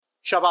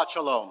Shabbat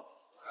Shalom.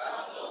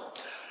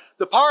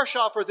 The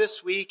parasha for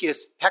this week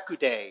is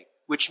Pekudei,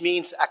 which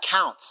means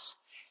accounts,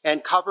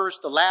 and covers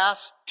the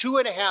last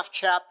 2.5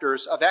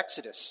 chapters of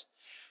Exodus,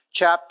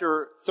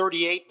 chapter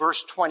 38,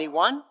 verse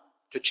 21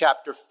 to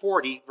chapter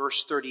 40,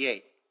 verse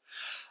 38.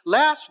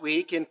 Last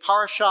week in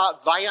Parasha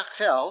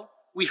Vayachel,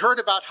 we heard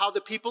about how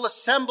the people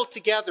assembled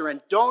together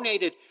and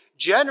donated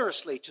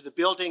generously to the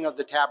building of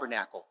the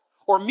tabernacle,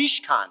 or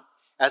Mishkan,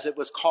 as it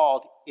was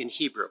called in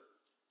Hebrew.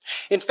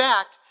 In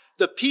fact,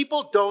 the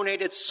people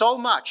donated so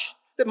much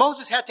that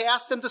Moses had to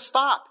ask them to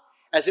stop,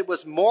 as it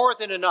was more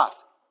than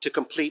enough to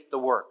complete the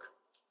work.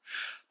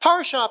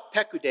 Parasha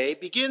Pekudei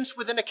begins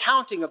with an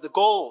accounting of the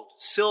gold,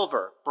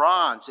 silver,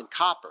 bronze, and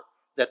copper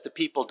that the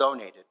people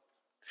donated.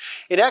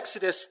 In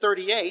Exodus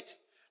 38,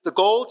 the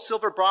gold,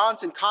 silver,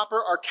 bronze, and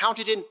copper are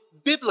counted in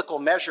biblical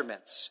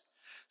measurements,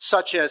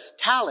 such as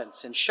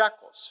talents and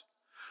shekels.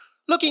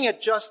 Looking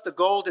at just the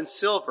gold and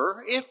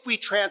silver, if we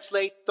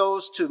translate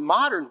those to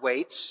modern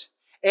weights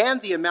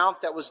and the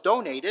amount that was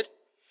donated,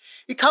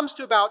 it comes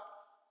to about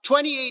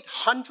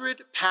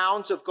 2,800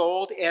 pounds of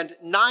gold and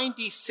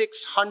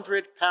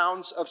 9,600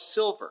 pounds of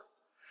silver.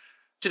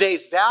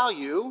 Today's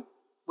value,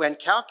 when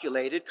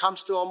calculated,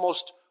 comes to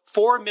almost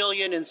 $4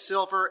 million in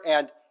silver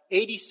and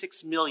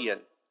 $86 million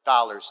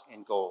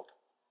in gold.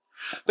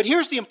 But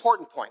here's the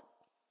important point.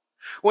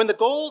 When the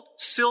gold,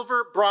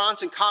 silver,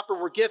 bronze, and copper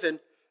were given,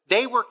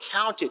 they were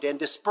counted and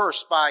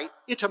dispersed by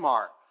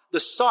Itamar, the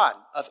son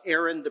of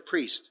Aaron the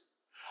priest.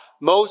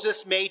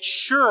 Moses made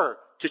sure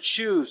to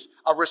choose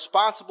a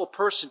responsible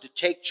person to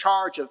take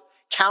charge of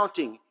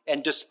counting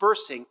and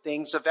dispersing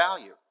things of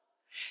value.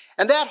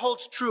 And that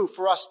holds true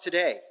for us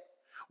today.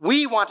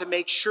 We want to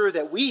make sure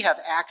that we have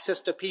access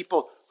to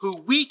people who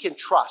we can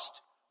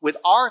trust with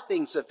our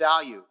things of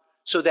value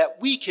so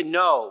that we can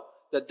know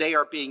that they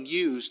are being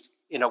used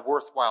in a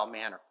worthwhile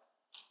manner.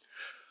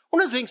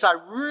 One of the things I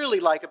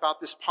really like about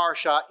this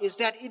parsha is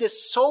that it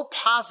is so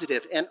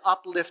positive and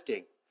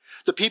uplifting.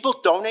 The people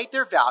donate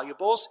their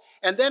valuables,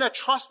 and then a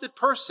trusted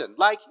person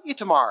like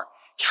Itamar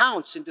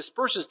counts and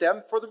disperses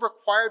them for the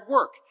required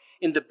work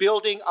in the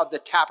building of the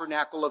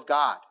tabernacle of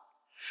God.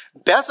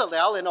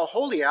 Bezalel and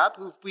Oholiab,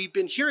 who we've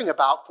been hearing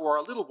about for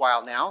a little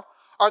while now,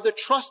 are the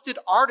trusted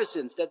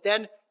artisans that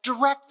then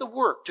direct the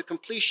work to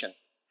completion.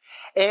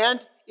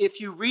 And if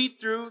you read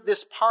through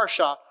this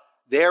parsha,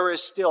 there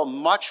is still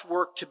much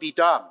work to be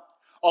done,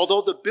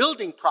 although the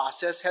building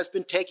process has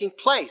been taking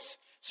place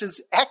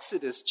since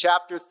Exodus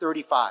chapter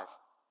 35.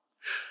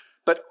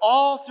 But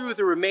all through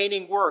the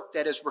remaining work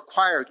that is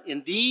required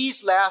in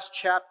these last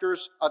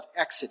chapters of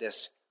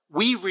Exodus,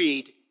 we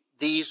read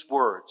these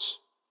words: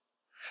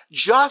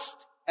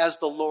 just as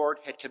the Lord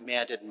had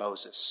commanded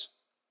Moses.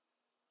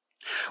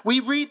 We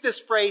read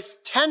this phrase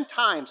 10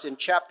 times in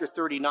chapter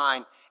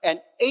 39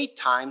 and 8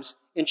 times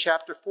in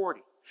chapter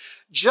 40.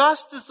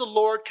 Just as the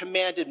Lord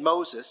commanded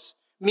Moses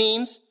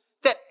means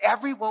that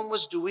everyone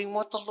was doing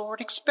what the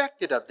Lord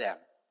expected of them.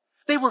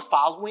 They were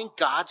following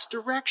God's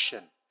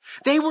direction.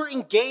 They were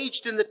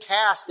engaged in the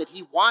tasks that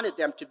he wanted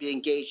them to be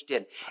engaged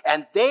in.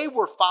 And they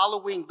were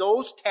following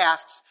those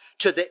tasks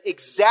to the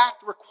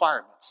exact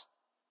requirements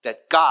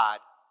that God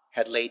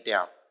had laid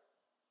down.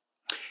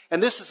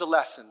 And this is a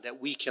lesson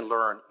that we can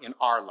learn in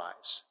our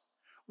lives.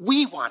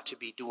 We want to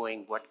be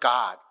doing what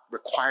God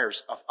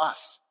requires of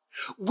us.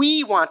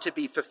 We want to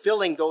be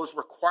fulfilling those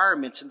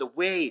requirements in the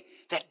way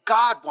that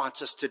God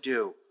wants us to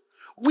do.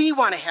 We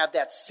want to have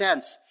that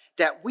sense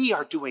that we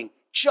are doing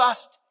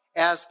just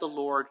as the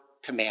Lord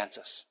commands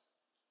us.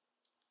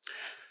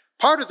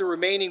 Part of the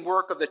remaining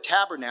work of the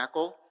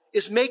tabernacle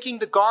is making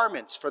the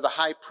garments for the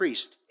high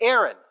priest,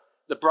 Aaron,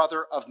 the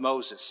brother of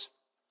Moses.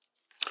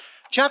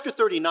 Chapter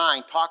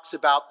 39 talks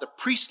about the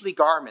priestly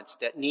garments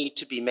that need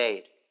to be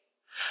made.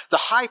 The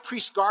high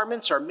priest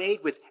garments are made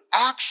with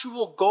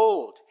actual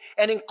gold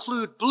and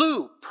include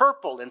blue,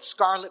 purple, and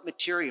scarlet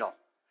material.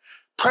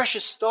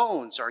 Precious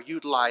stones are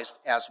utilized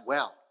as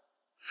well.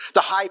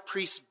 The high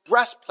priest's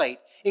breastplate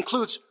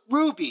includes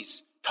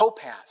rubies,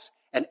 topaz,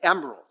 and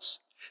emeralds,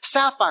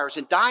 sapphires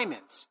and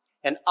diamonds,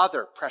 and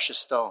other precious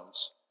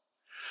stones.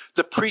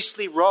 The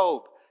priestly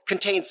robe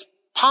contains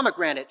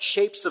pomegranate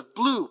shapes of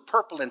blue,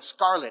 purple, and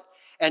scarlet,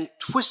 and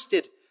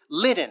twisted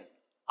linen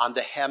on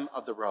the hem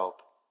of the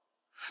robe.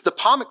 The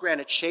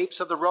pomegranate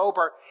shapes of the robe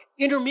are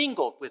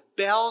intermingled with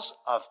bells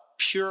of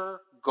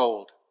pure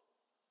gold.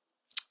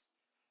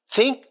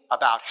 Think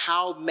about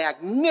how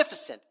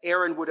magnificent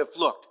Aaron would have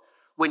looked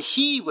when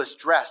he was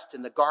dressed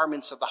in the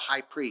garments of the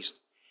high priest.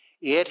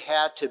 It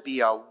had to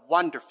be a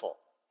wonderful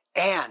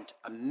and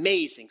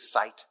amazing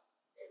sight.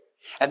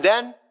 And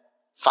then,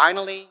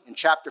 finally, in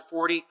chapter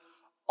 40,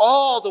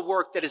 all the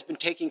work that has been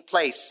taking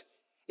place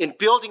in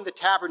building the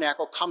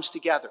tabernacle comes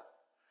together.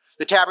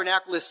 The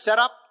tabernacle is set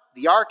up,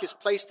 the ark is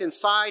placed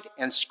inside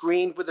and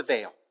screened with a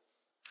veil.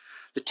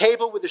 The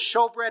table with the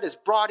showbread is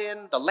brought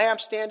in, the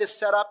lampstand is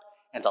set up,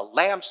 and the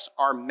lamps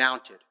are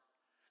mounted.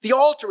 The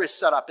altar is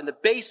set up and the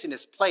basin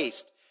is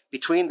placed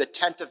between the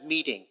tent of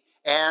meeting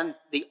and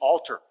the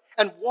altar,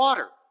 and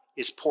water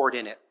is poured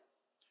in it.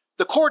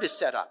 The court is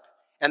set up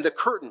and the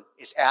curtain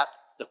is at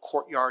the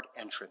courtyard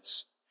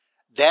entrance.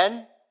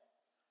 Then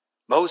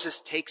Moses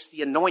takes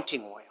the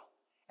anointing oil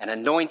and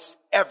anoints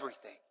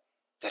everything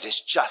that has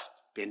just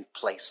been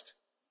placed.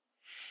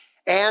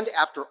 And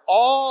after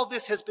all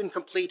this has been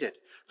completed,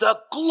 the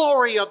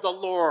glory of the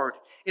Lord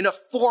in a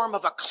form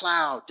of a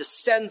cloud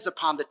descends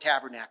upon the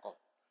tabernacle.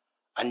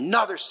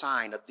 Another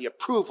sign of the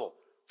approval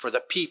for the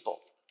people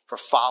for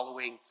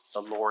following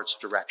the Lord's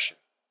direction.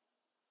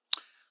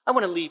 I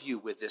want to leave you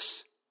with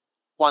this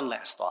one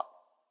last thought.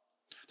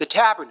 The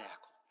tabernacle,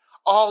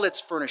 all its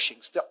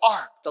furnishings, the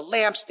ark, the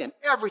lampstand,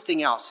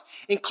 everything else,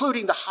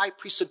 including the high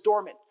priest's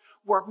adornment,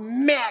 were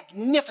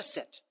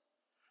magnificent.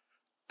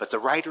 But the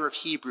writer of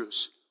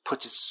Hebrews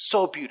puts it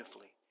so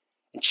beautifully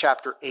in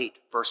chapter 8,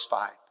 verse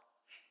 5.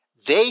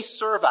 They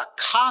serve a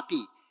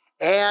copy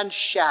and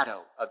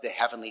shadow of the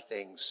heavenly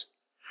things.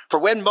 For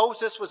when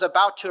Moses was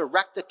about to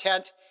erect the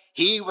tent,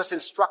 he was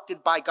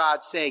instructed by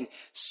God, saying,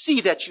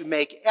 see that you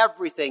make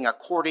everything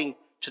according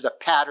to the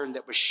pattern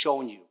that was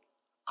shown you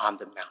on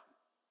the mountain.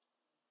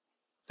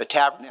 The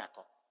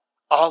tabernacle,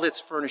 all its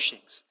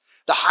furnishings,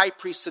 the high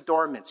priest's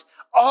adornments,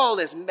 all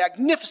as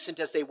magnificent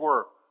as they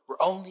were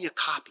only a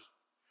copy,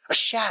 a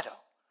shadow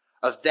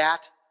of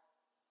that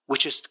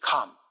which is to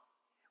come,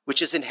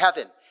 which is in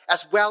heaven,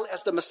 as well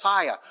as the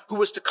Messiah, who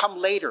was to come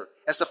later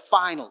as the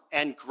final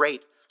and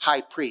great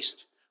high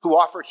priest, who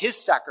offered his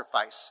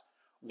sacrifice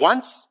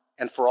once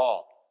and for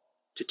all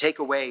to take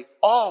away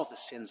all the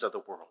sins of the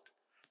world,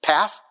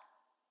 past,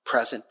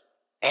 present,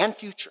 and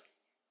future,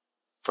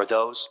 for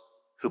those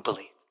who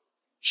believe.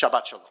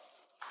 Shabbat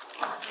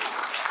Shalom.